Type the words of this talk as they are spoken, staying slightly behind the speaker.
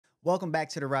Welcome back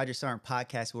to the Roger Sarn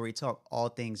podcast where we talk all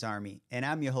things Army. And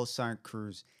I'm your host, Sarn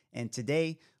Cruz. And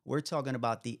today we're talking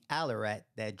about the ALARACT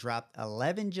that dropped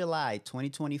 11 July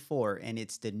 2024. And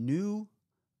it's the new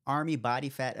Army Body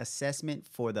Fat Assessment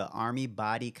for the Army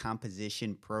Body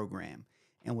Composition Program.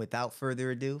 And without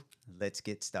further ado, let's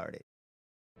get started.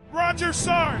 Roger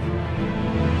Sarn!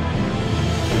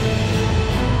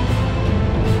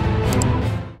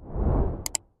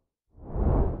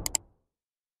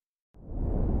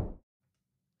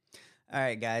 All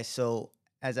right, guys. So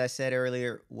as I said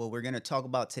earlier, what we're going to talk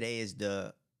about today is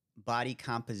the body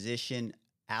composition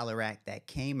ALARACT that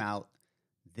came out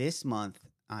this month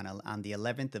on the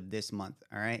 11th of this month.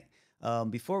 All right.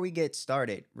 Before we get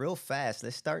started, real fast,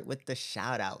 let's start with the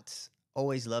shout outs.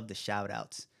 Always love the shout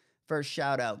outs. First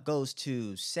shout out goes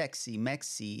to Sexy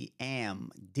Mexi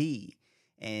Am D.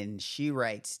 And she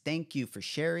writes, "Thank you for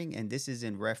sharing." And this is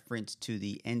in reference to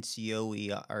the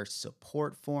NCOER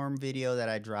support form video that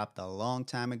I dropped a long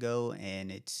time ago,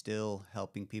 and it's still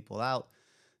helping people out.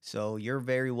 So you're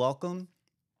very welcome.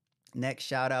 Next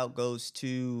shout out goes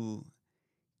to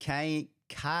Kai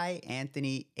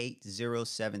Anthony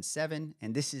 8077.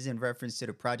 And this is in reference to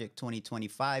the Project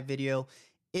 2025 video.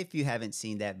 If you haven't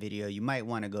seen that video, you might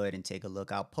want to go ahead and take a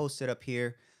look. I'll post it up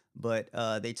here. But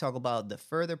they talk about the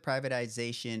further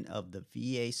privatization of the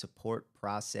VA support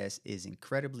process is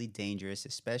incredibly dangerous,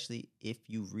 especially if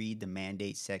you read the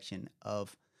mandate section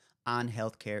on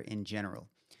healthcare in general.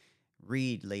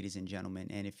 Read, ladies and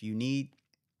gentlemen. And if you need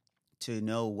to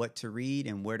know what to read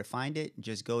and where to find it,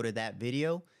 just go to that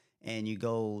video and you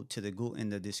go to the Google in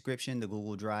the description, the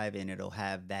Google Drive, and it'll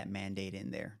have that mandate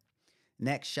in there.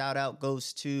 Next shout out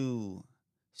goes to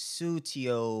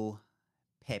Sutio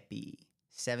Pepe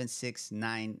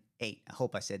 7698. I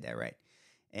hope I said that right.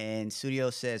 And Studio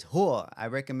says, I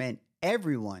recommend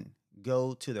everyone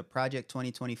go to the Project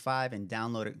 2025 and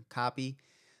download a copy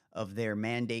of their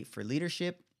mandate for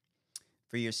leadership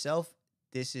for yourself.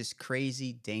 This is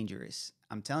crazy dangerous.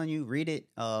 I'm telling you, read it.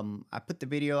 I put the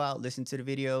video out, listen to the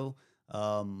video,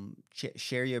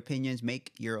 share your opinions,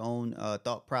 make your own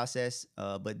thought process.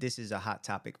 But this is a hot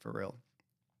topic for real.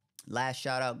 Last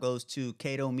shout out goes to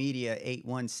Cato Media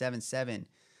 8177.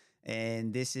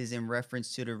 And this is in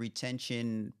reference to the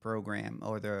retention program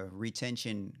or the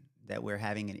retention that we're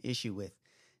having an issue with.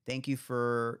 Thank you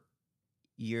for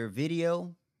your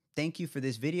video. Thank you for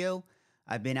this video.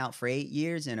 I've been out for 8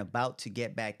 years and about to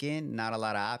get back in. Not a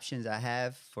lot of options I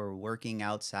have for working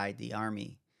outside the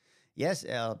Army. Yes,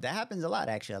 that happens a lot,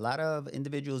 actually. A lot of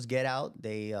individuals get out.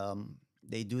 They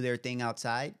do their thing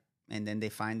outside. And then they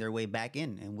find their way back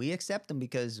in. And we accept them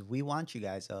because we want you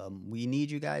guys. We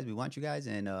need you guys. We want you guys.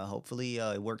 And hopefully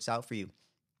it works out for you.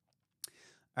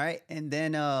 All right. And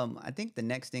then I think the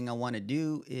next thing I want to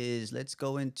do is let's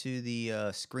go into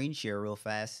the screen share real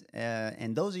fast.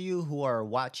 And those of you who are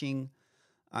watching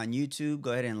on YouTube,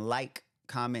 go ahead and like,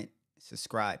 comment,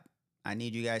 subscribe. I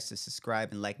need you guys to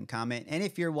subscribe and like and comment. And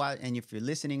if you're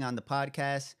listening on the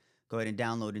podcast, go ahead and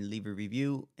download and leave a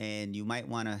review. And you might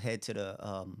want to head to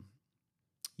the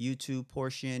YouTube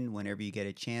portion whenever you get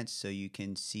a chance so you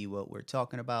can see what we're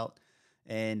talking about.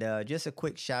 And just a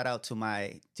quick shout out to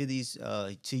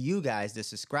you guys, the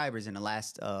subscribers in the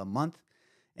last month.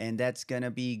 And that's going to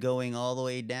be going all the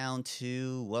way down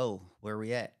to, where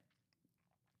we at?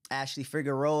 Ashley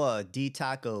Figueroa, D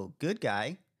Taco, good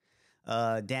guy.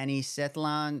 Danny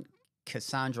Sethlon,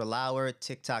 Cassandra Lauer,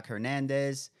 TikTok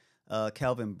Hernandez,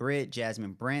 Kelvin Britt,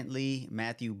 Jasmine Brantley,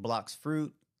 Matthew Blocks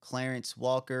Fruit, Clarence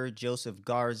Walker, Joseph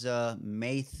Garza,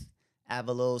 Maith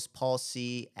Avalos, Paul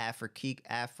C, Afrique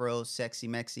Afro, Sexy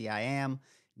Mexi I Am,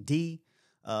 D,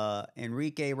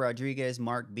 Enrique Rodriguez,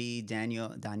 Mark B,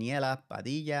 Daniela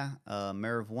Padilla,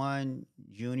 Merv One,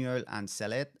 Junior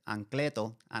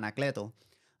Anacleto,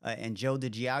 and Joe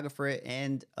the Geographer,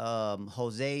 and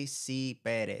Jose C.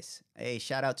 Perez. Hey,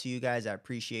 shout out to you guys. I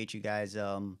appreciate you guys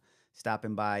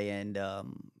stopping by and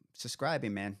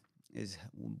subscribing, man. Is a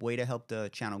way to help the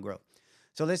channel grow.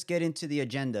 So let's get into the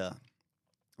agenda.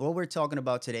 What we're talking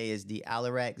about today is the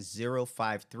ALARACT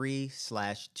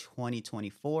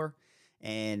 053/2024.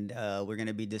 And we're going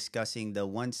to be discussing the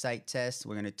one-site test.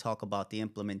 We're going to talk about the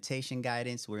implementation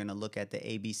guidance. We're going to look at the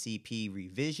ABCP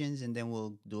revisions, and then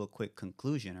we'll do a quick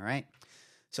conclusion, all right?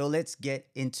 So let's get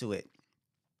into it.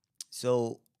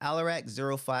 So ALARACT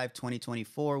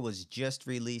 05/2024 was just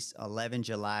released 11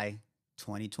 July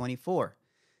 2024.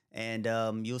 And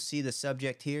you'll see the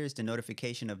subject here is the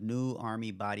notification of new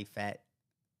Army Body Fat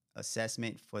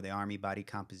Assessment for the Army Body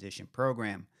Composition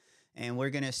Program. And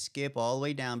we're going to skip all the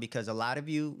way down because a lot of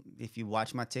you, if you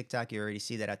watch my TikTok, you already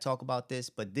see that I talk about this.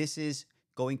 But this is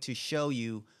going to show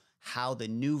you how the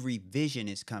new revision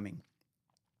is coming.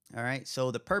 All right.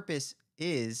 So the purpose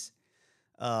is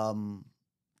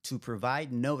to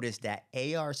provide notice that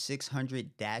AR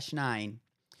 600-9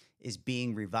 is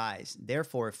being revised.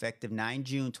 Therefore, effective 9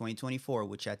 June 2024,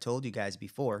 which I told you guys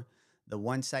before, the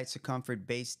one site circumference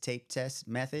based tape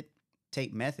method,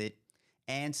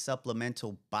 and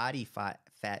supplemental body fat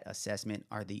assessment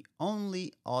are the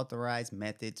only authorized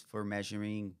methods for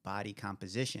measuring body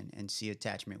composition. And see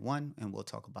attachment 1, and we'll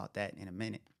talk about that in a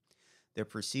minute. The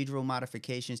procedural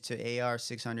modifications to AR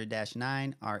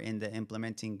 600-9 are in the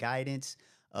implementing guidance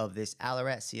of this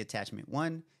ALARACT. See attachment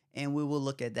 1, and we will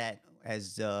look at that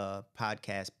as the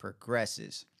podcast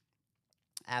progresses.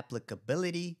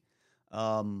 Applicability.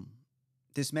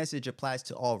 This message applies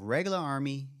to all regular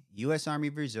Army, U.S. Army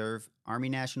Reserve, Army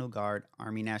National Guard,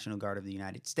 Army National Guard of the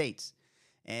United States.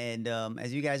 And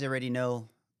as you guys already know,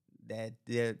 that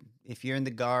if you're in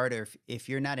the Guard, or if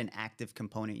you're not an active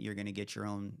component, you're going to get your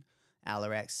own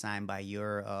ALARACT signed by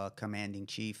your commanding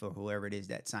chief or whoever it is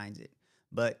that signs it.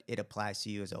 But it applies to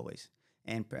you as always.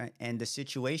 And the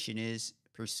situation is,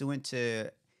 pursuant to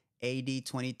AD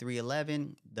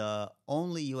 2311, the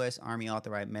only U.S. Army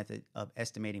authorized method of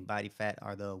estimating body fat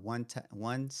are the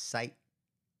one site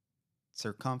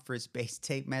circumference-based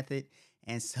tape method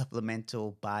and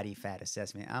supplemental body fat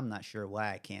assessment. I'm not sure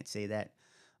why I can't say that,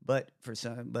 but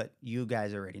you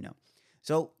guys already know.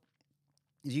 So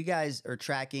as you guys are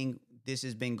tracking, this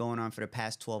has been going on for the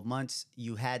past 12 months.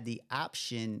 You had the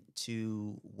option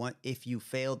to, if you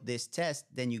failed this test,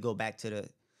 then you go back to the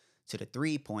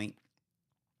 3 point.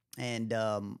 And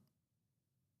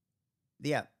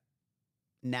yeah,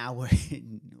 now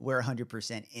we're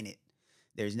 100% in it.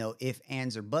 There's no if,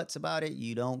 ands, or buts about it.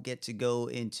 You don't get to go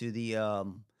into the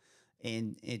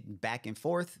in back and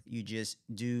forth. You just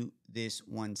do this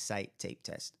one site tape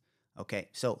test. Okay,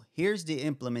 so here's the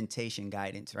implementation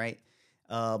guidance, right?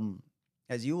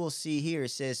 As you will see here,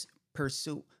 it says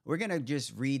pursue. We're gonna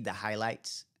just read the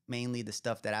highlights, mainly the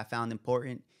stuff that I found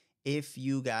important. If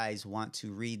you guys want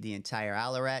to read the entire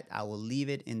ALARACT, I will leave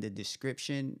it in the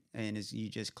description, and as you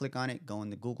just click on it, go in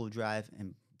the Google Drive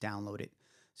and download it.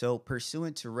 So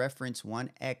pursuant to reference 1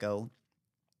 Echo,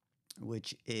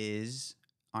 which is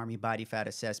Army Body Fat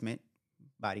Assessment,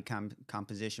 Body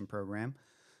Composition Program,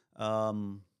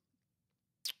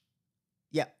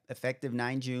 effective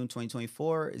 9 June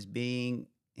 2024 is being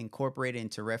incorporated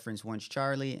into reference 1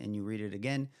 Charlie, and you read it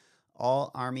again.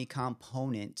 All Army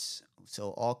components,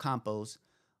 so all compos,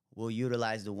 will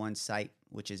utilize the one site,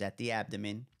 which is at the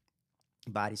abdomen,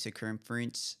 body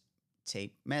circumference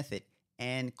tape method,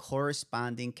 and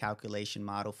corresponding calculation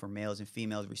model for males and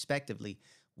females, respectively.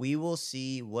 We will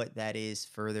see what that is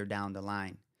further down the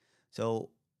line. So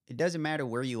it doesn't matter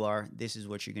where you are, this is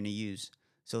what you're going to use.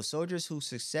 So soldiers who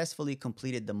successfully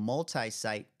completed the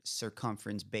multi-site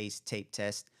circumference-based tape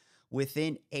test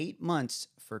within 8 months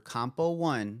for Compo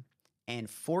 1 and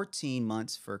 14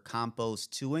 months for Compos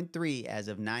 2 and 3 as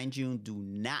of 9 June do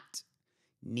not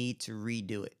need to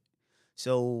redo it.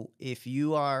 So if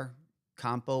you are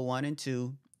Compo 1 and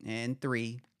 2 and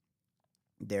 3,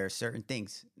 there are certain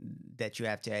things that you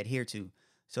have to adhere to.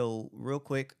 So real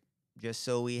quick, just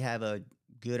so we have a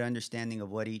good understanding of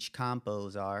what each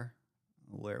compos are,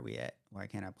 where are we at? Why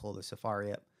can't I pull the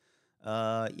Safari up?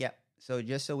 Yeah, so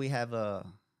just so we have a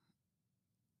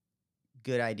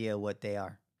good idea of what they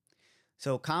are.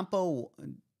 So Compo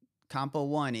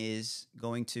 1 is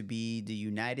going to be the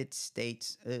United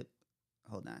States.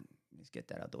 Hold on, let's get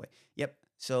that out of the way. Yep,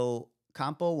 so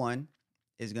Compo 1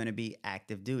 is going to be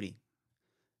active duty.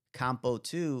 Compo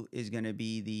 2 is going to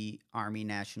be the Army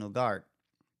National Guard.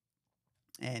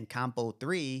 And Compo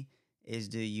 3 is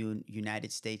the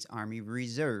United States Army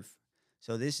Reserve.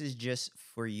 So this is just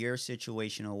for your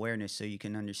situational awareness so you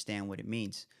can understand what it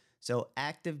means. So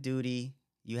active duty,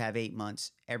 you have 8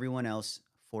 months. Everyone else,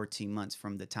 14 months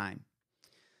from the time.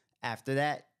 After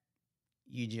that,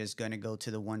 you're just going to go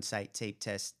to the one site tape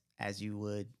test as you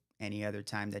would any other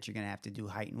time that you're going to have to do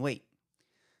height and weight.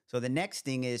 So the next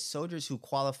thing is soldiers who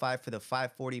qualify for the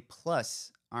 540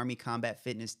 plus Army Combat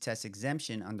Fitness Test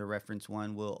exemption under Reference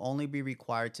 1 will only be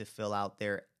required to fill out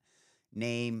their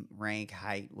name, rank,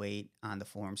 height, weight on the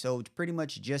form. So it's pretty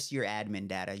much just your admin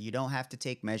data. You don't have to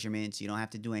take measurements. You don't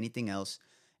have to do anything else.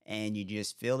 And you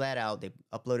just fill that out. They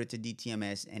upload it to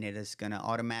DTMS, and it is going to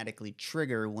automatically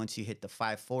trigger once you hit the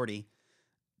 540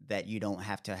 that you don't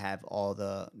have to have all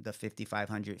the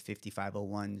 5500,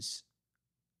 5501s,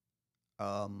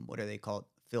 what are they called,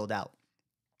 filled out.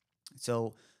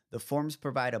 So the forms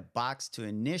provide a box to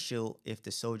initial if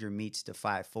the soldier meets the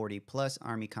 540 plus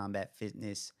Army Combat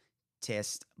Fitness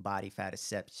Test Body Fat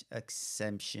Assessment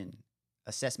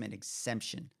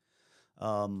exemption.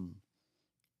 Um,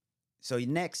 so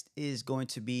next is going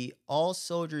to be all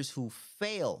soldiers who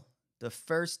fail the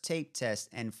first tape test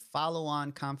and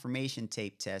follow-on confirmation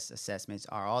tape test assessments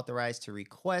are authorized to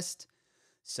request,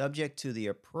 subject to the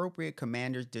appropriate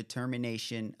commander's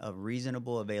determination of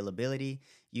reasonable availability.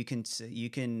 You can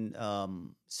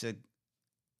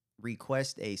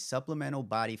request a supplemental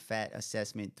body fat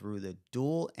assessment through the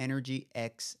dual energy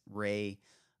X-ray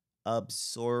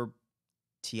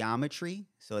absorptiometry.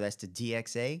 So that's the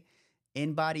DXA.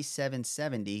 In-body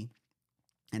 770,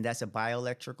 and that's a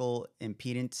bioelectrical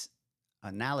impedance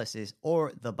analysis,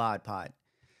 or the bod pod.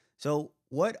 So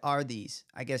what are these?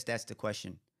 I guess that's the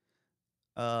question.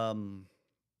 Real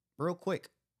quick,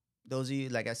 those of you,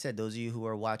 like I said, those of you who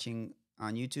are watching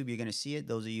on YouTube, you're going to see it.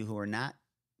 Those of you who are not,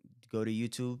 go to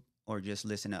YouTube or just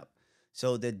listen up.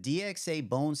 So the DXA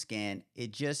bone scan,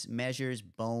 it just measures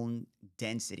bone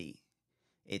density.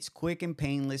 It's quick and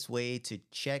painless way to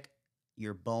check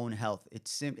your bone health.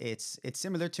 It's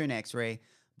similar to an X-ray,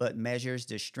 but measures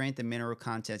the strength and mineral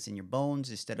contents in your bones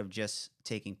instead of just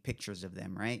taking pictures of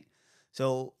them, right?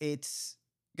 So it's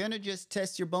gonna just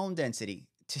test your bone density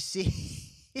to see.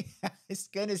 It's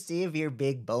gonna see if you're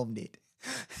big boned.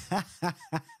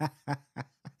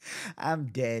 I'm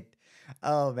dead.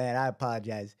 Oh man, I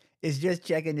apologize. It's just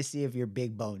checking to see if you're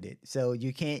big boned. So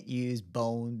you can't use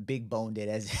big boned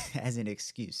as as an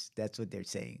excuse. That's what they're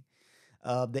saying.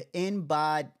 The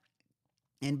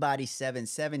InBody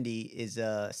 770 is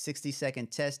a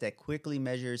 60-second test that quickly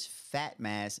measures fat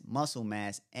mass, muscle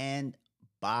mass, and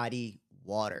body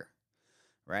water,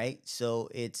 right? So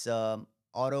it's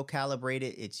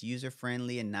auto-calibrated, it's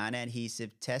user-friendly and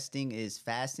non-adhesive. Testing is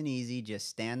fast and easy. Just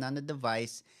stand on the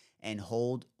device and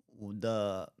hold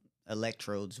the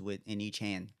electrodes in each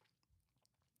hand.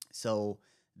 So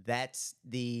that's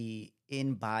the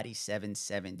InBody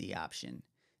 770 option.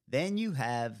 Then you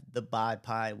have the bod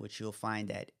pod, which you'll find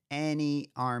at any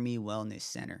Army Wellness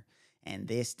Center. And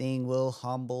this thing will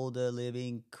humble the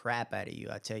living crap out of you.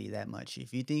 I'll tell you that much.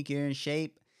 If you think you're in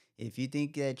shape, if you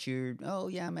think that you're, oh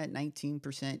yeah, I'm at 19%,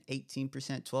 18%,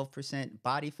 12%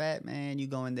 body fat, man, you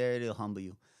go in there, it'll humble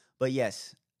you. But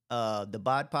yes, the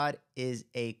bod pod is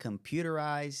a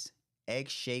computerized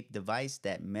egg-shaped device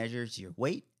that measures your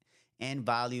weight and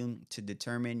volume to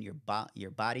determine your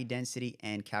body density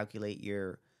and calculate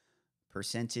your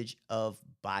percentage of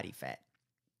body fat.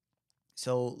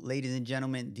 So, ladies and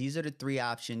gentlemen, these are the three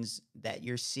options that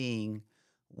you're seeing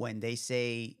when they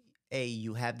say, hey,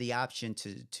 you have the option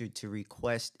to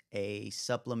request a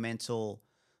supplemental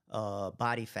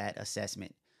body fat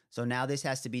assessment. So now this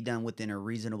has to be done within a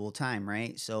reasonable time,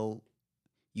 right? So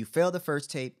you fail the first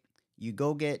tape, you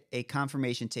go get a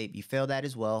confirmation tape, you fail that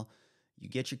as well. You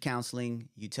get your counseling,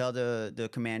 you tell the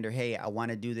commander, hey, I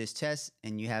want to do this test,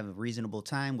 and you have a reasonable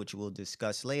time, which we'll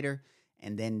discuss later.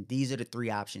 And then these are the three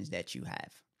options that you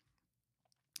have.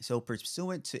 So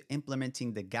pursuant to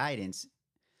implementing the guidance,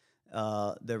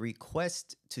 the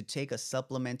request to take a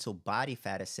supplemental body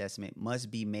fat assessment must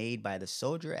be made by the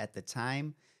soldier at the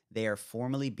time they are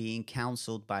formally being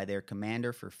counseled by their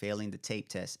commander for failing the tape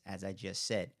test, as I just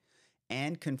said,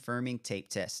 and confirming tape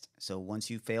test. So once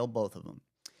you fail both of them,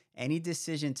 any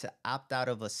decision to opt out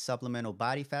of a supplemental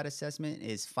body fat assessment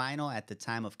is final at the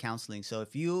time of counseling. So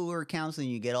if you were counseling,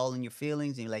 you get all in your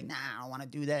feelings and you're like, nah, I don't want to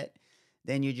do that,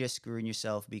 then you're just screwing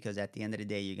yourself, because at the end of the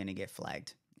day, you're going to get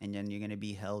flagged and then you're going to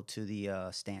be held to the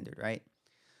standard, right?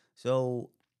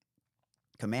 So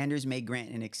commanders may grant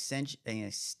an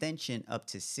extension up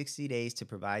to 60 days to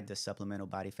provide the supplemental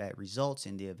body fat results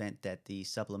in the event that the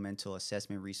supplemental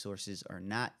assessment resources are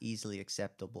not easily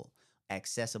accessible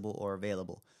or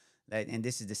available. And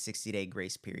this is the 60-day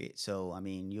grace period. So, I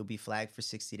mean, you'll be flagged for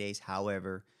 60 days.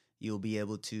 However, you'll be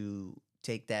able to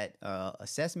take that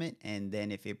assessment. And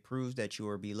then if it proves that you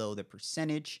are below the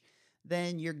percentage,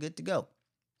 then you're good to go.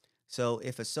 So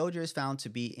if a soldier is found to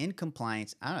be in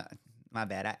compliance, my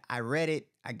bad. I read it.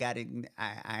 I got it.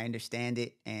 I understand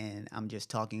it. And I'm just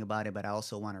talking about it. But I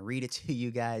also want to read it to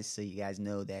you guys so you guys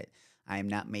know that I am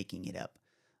not making it up.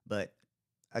 But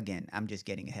again, I'm just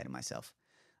getting ahead of myself.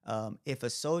 If a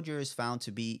soldier is found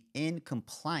to be in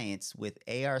compliance with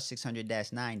AR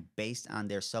 600-9 based on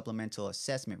their supplemental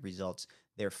assessment results,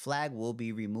 their flag will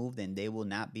be removed and they will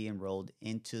not be enrolled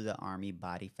into the Army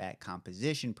Body Fat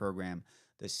Composition Program.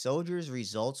 The soldier's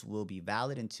results will be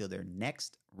valid until their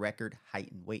next record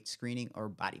height and weight screening or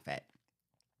body fat.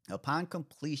 Upon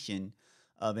completion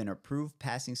of an approved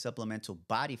passing supplemental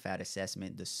body fat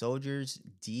assessment, the soldier's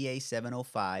DA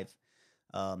 705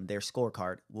 their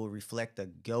scorecard will reflect the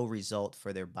go result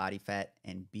for their body fat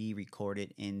and be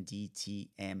recorded in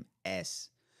DTMS.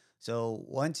 So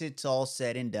once it's all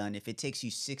said and done, if it takes you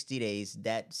 60 days,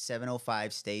 that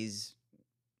 705 stays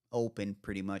open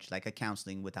pretty much like a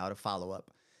counseling without a follow-up.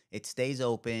 It stays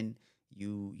open.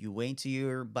 You wait till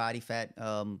your body fat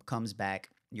comes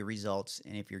back, your results,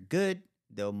 and if you're good,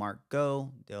 they'll mark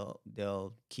go.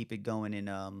 They'll keep it going in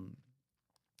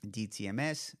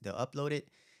DTMS. They'll upload it,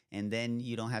 and then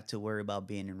you don't have to worry about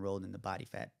being enrolled in the body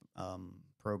fat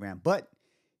program. But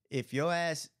if your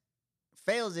ass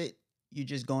fails it, you're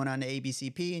just going on to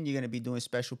ABCP and you're going to be doing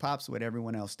special pops with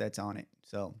everyone else that's on it.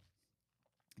 So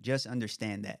just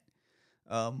understand that.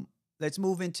 Let's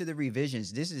move into the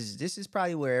revisions. This is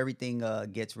probably where everything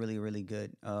gets really, really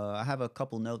good. I have a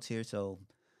couple notes here, so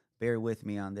bear with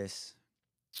me on this.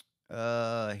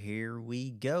 Here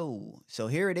we go. So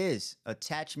here it is,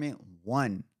 attachment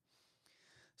 1.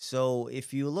 So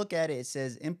if you look at it, it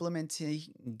says implementing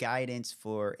guidance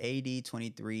for AD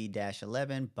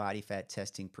 23-11 body fat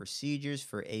testing procedures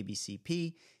for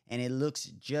ABCP. And it looks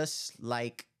just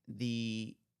like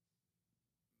the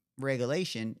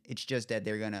regulation. It's just that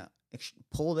they're going to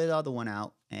pull the other one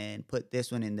out and put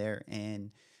this one in there.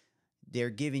 And they're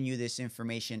giving you this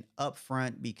information up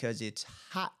front because it's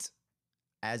hot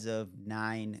as of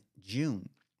 9 June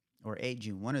or 8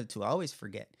 June, one of the two. I always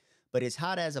forget. But it's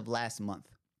hot as of last month.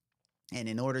 And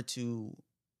in order to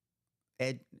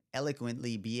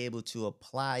eloquently be able to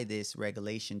apply this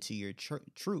regulation to your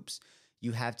troops,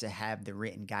 you have to have the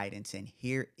written guidance. And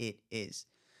here it is.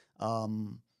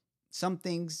 Some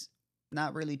things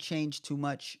not really changed too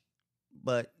much,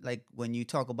 but like when you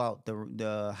talk about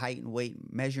the height and weight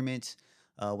measurements,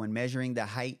 when measuring the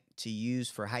height to use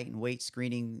for height and weight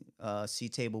screening, see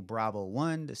table Bravo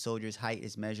 1, the soldier's height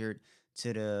is measured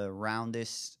to the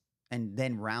roundest and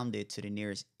then rounded to the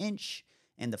nearest inch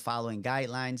and the following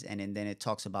guidelines. And then it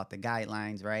talks about the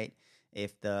guidelines, right?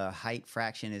 If the height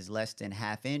fraction is less than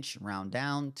 ½ inch, round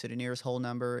down to the nearest whole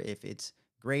number. If it's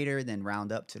greater, then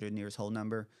round up to the nearest whole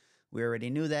number. We already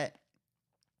knew that.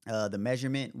 The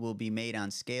measurement will be made on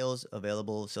scales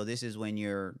available. So this is when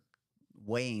you're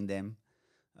weighing them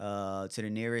to the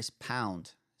nearest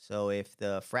pound. So if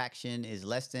the fraction is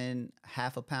less than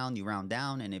 ½ a pound, you round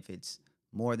down. And if it's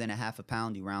more than ½ a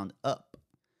pound, you round up.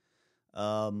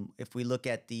 If we look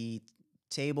at the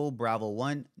table, Bravo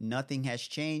 1, nothing has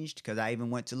changed because I even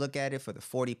went to look at it for the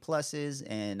 40 pluses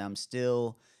and I'm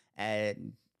still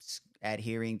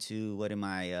adhering to, what am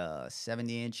I,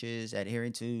 70 inches,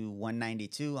 adhering to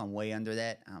 192. I'm way under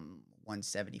that. I'm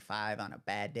 175 on a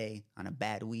bad day, on a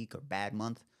bad week or bad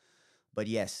month. But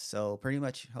yes, so pretty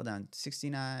much, hold on,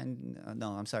 69, no,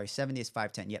 I'm sorry, 70 is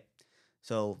 510, yep.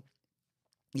 So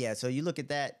yeah, so you look at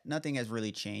that, nothing has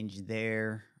really changed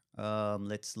there.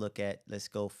 Let's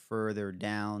go further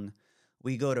down.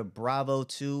 We go to Bravo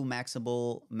 2,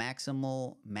 maximum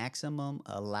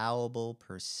allowable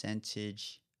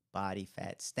percentage body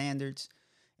fat standards.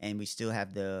 And we still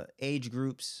have the age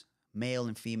groups, male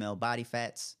and female body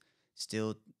fats,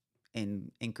 still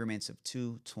in increments of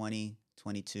 2, 20,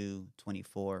 22,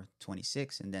 24,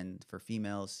 26. And then for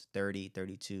females, 30,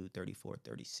 32, 34,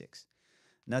 36.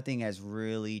 Nothing has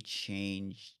really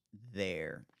changed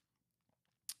there.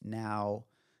 Now,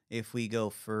 if we go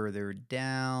further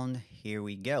down, here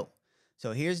we go.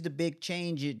 So here's the big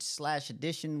change, /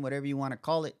 addition, whatever you want to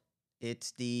call it.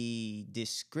 It's the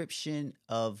description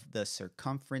of the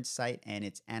circumference site and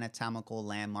its anatomical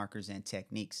landmarkers and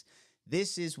techniques.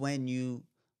 This is when you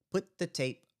put the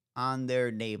tape on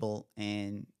their navel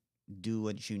and do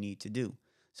what you need to do.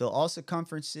 So all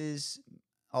circumference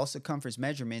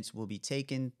measurements will be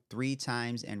taken 3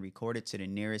 times and recorded to the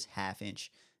nearest ½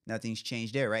 inch. Nothing's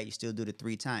changed there, right? You still do the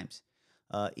 3 times.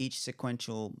 Each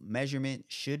sequential measurement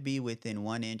should be within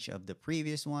 1 inch of the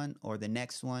previous one or the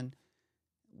next one.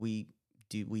 We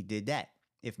did that.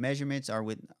 If measurements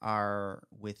are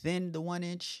within the 1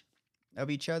 inch of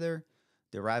each other,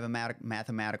 derive a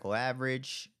mathematical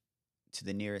average to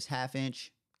the nearest ½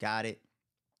 inch. Got it.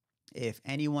 If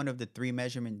any one of the 3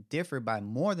 measurements differ by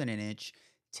more than 1 inch,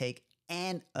 take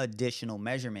an additional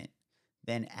measurement.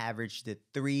 Then average the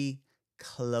 3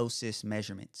 closest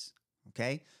measurements.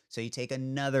 Okay? So you take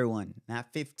another one,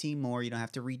 not 15 more. You don't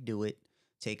have to redo it.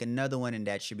 Take another one and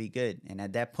that should be good. And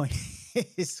at that point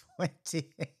is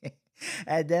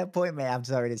at that point, man, I'm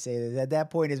sorry to say this. At that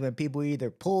point is when people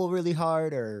either pull really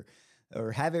hard or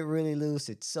have it really loose.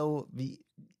 It's so,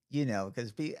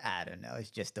 because I don't know.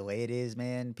 It's just the way it is,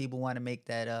 man. People want to make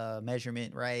that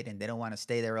measurement right and they don't want to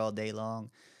stay there all day long.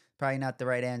 Probably not the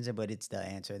right answer, but it's the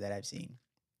answer that I've seen.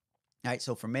 All right,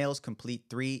 so for males, complete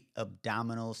 3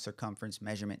 abdominal circumference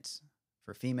measurements.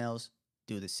 For females,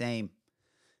 do the same.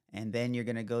 And then you're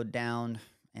going to go down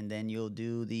and then you'll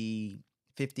do the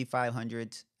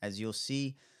 5,500 as you'll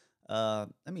see. Let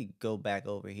me go back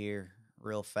over here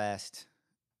real fast.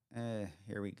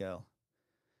 Here we go.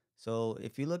 So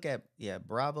if you look at, yeah,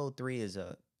 Bravo 3 is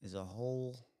a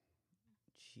whole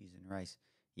cheese and rice.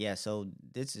 Yeah, so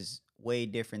this is way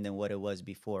different than what it was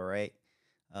before, right?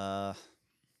 Uh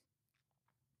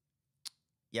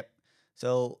yep.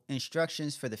 So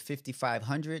instructions for the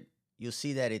 5500, you'll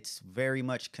see that it's very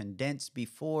much condensed.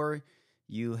 Before,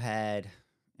 you had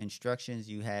instructions,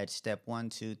 you had step 1,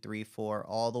 2, 3, 4,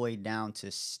 all the way down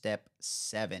to step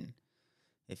 7,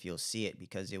 if you'll see it,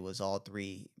 because it was all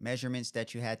 3 measurements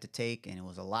that you had to take, and it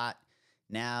was a lot.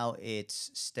 Now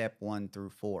it's step 1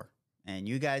 through 4. And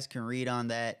you guys can read on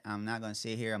that. I'm not going to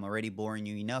sit here. I'm already boring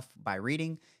you enough by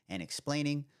reading and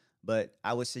explaining. But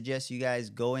I would suggest you guys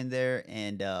go in there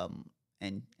and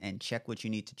check what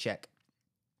you need to check,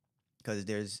 because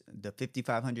there's the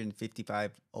 5500 and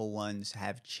 5501s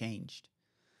have changed.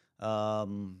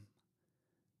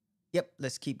 Yep.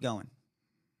 Let's keep going.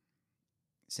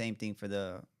 Same thing for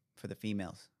the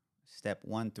females. Step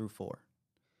 1 through 4.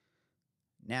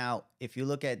 Now, if you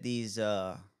look at these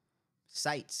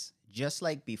sites, just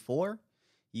like before,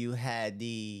 you had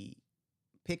the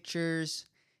pictures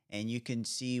and you can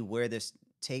see where this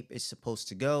tape is supposed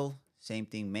to go. Same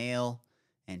thing, male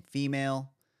and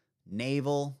female.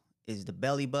 Navel is the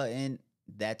belly button.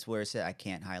 That's where it says, I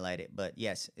can't highlight it, but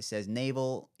yes, it says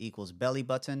navel equals belly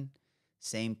button.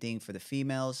 Same thing for the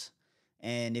females.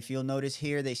 And if you'll notice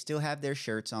here, they still have their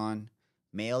shirts on.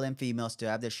 Male and female still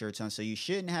have their shirts on, so you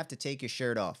shouldn't have to take your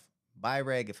shirt off. By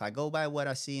reg, if I go by what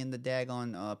I see in the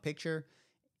daggone picture,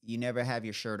 you never have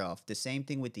your shirt off. The same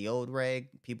thing with the old reg.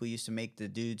 People used to make the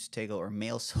dudes take, or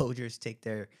male soldiers take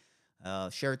their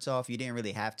shirts off. You didn't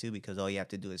really have to, because all you have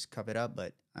to do is cover it up,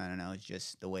 but I don't know, it's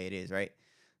just the way it is, right?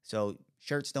 So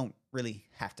shirts don't really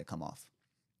have to come off.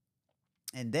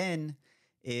 And then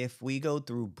if we go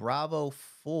through Bravo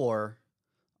 4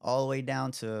 all the way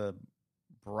down to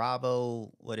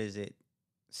Bravo, what is it,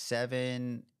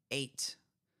 7, 8,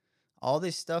 all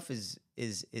this stuff is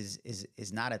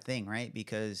not a thing, right?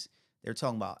 Because they're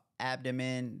talking about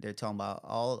abdomen, they're talking about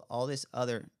all this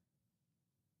other,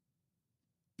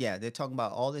 yeah, they're talking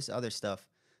about all this other stuff.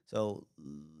 So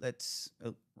let's,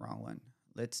 oh, wrong one.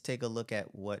 Let's take a look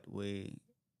at what we,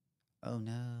 oh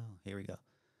no, here we go.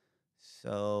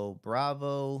 So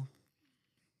Bravo,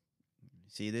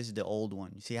 see, this is the old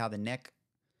one. You see how the neck,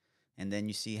 and then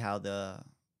you see how the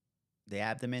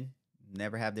abdomen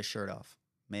never have their shirt off,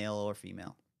 male or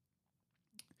female.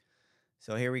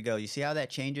 So here we go. You see how that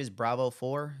changes? Bravo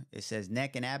 4, it says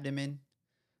neck and abdomen.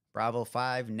 Bravo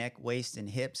 5, neck, waist, and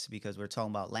hips, because we're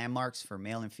talking about landmarks for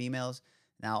male and females.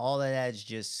 Now, all of that is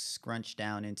just scrunched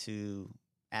down into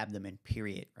abdomen,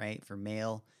 period, right? For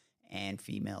male and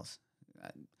females.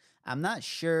 I'm not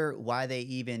sure why they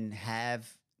even have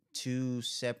 2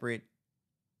 separate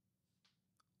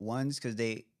ones, because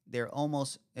they're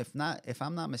almost, if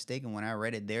I'm not mistaken, when I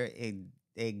read it, they're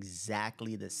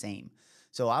exactly the same.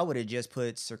 So I would have just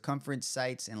put circumference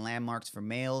sites and landmarks for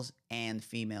males and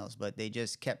females, but they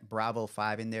just kept Bravo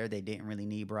 5 in there. They didn't really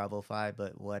need Bravo 5,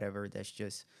 but whatever. That's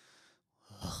just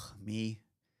me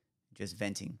just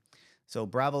venting. So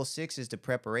Bravo 6 is the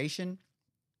preparation.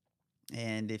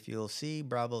 And if you'll see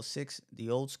Bravo 6, the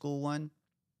old school one,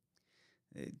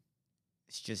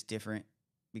 it's just different,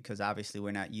 because obviously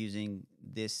we're not using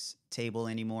this table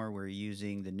anymore. We're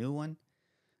using the new one.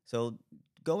 So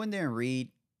go in there and read,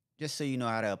 just so you know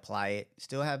how to apply it.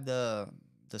 Still have the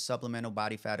supplemental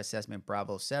body fat assessment,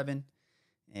 Bravo 7,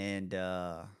 and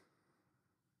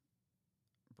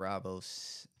Bravo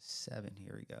 7.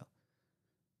 Here we go.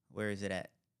 Where is it at?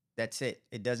 That's it.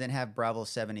 It doesn't have Bravo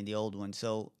 7 in the old one.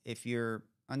 So if you're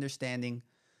understanding,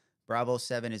 Bravo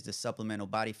 7 is the supplemental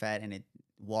body fat, and it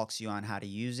walks you on how to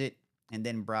use it. And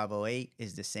then Bravo 8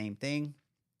 is the same thing,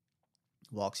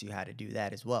 walks you how to do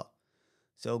that as well.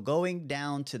 So going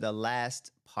down to the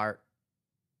last part,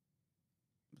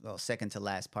 well, second to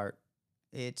last part,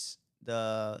 it's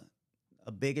the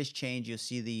biggest change. You'll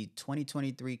see the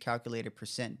 2023 calculated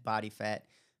percent body fat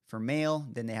for male.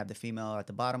 Then they have the female at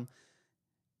the bottom.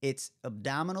 It's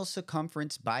abdominal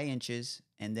circumference by inches,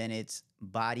 and then it's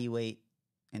body weight,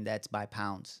 and that's by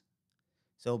pounds.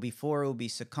 So before it would be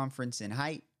circumference and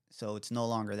height, so it's no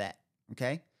longer that,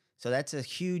 okay? So that's a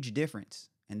huge difference.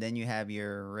 And then you have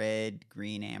your red,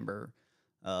 green, amber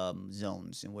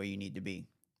zones and where you need to be.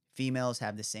 Females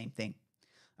have the same thing.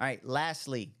 All right,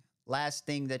 lastly, last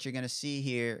thing that you're going to see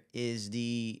here is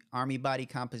the Army Body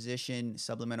Composition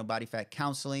Supplemental Body Fat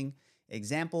Counseling.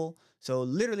 example. So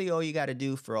literally all you got to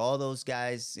do for all those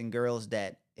guys and girls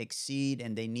that exceed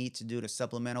and they need to do the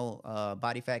supplemental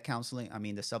body fat counseling, I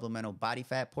mean the supplemental body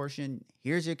fat portion,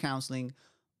 here's your counseling.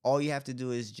 All you have to do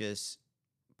is just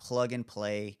plug and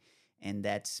play, and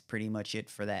that's pretty much it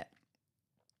for that.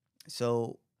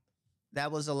 So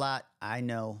that was a lot, I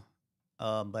know,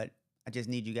 but I just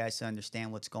need you guys to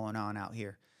understand what's going on out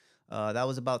here. That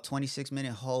was about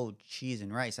 26-minute whole cheese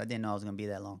and rice. I didn't know it was going to be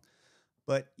that long.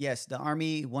 But yes, the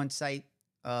Army one site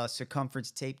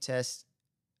circumference tape test,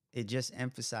 it just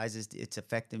emphasizes its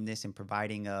effectiveness in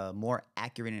providing a more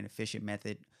accurate and efficient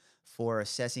method for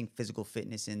assessing physical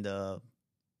fitness in the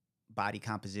body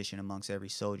composition amongst every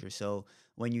soldier. So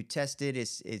when you test it,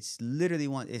 it's literally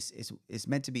it's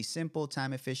meant to be simple,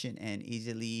 time efficient, and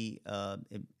easily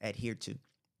adhered to.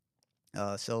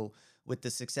 So with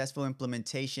the successful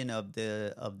implementation of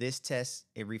this test,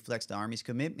 it reflects the Army's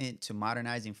commitment to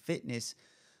modernizing fitness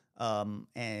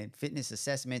and fitness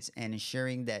assessments and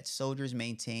ensuring that soldiers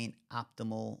maintain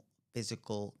optimal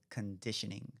physical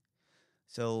conditioning.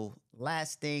 So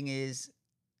last thing is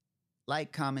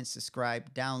like, comment,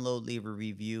 subscribe, download, leave a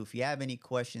review. If you have any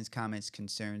questions, comments,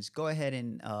 concerns, go ahead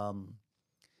and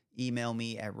email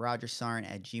me at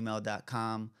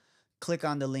rogersarn@gmail.com. Click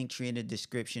on the link tree in the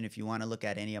description if you want to look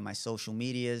at any of my social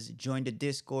medias. Join the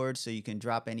Discord so you can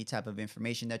drop any type of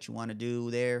information that you want to do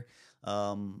there.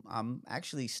 I'm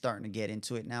actually starting to get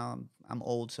into it now. I'm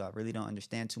old, so I really don't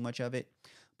understand too much of it.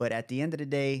 But at the end of the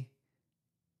day,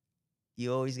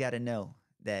 you always got to know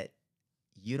that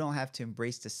you don't have to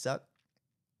embrace the suck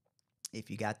if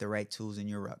you got the right tools in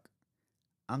your ruck.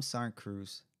 I'm Sarn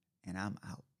Cruz, and I'm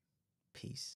out.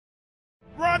 Peace.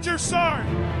 Roger, Sarn!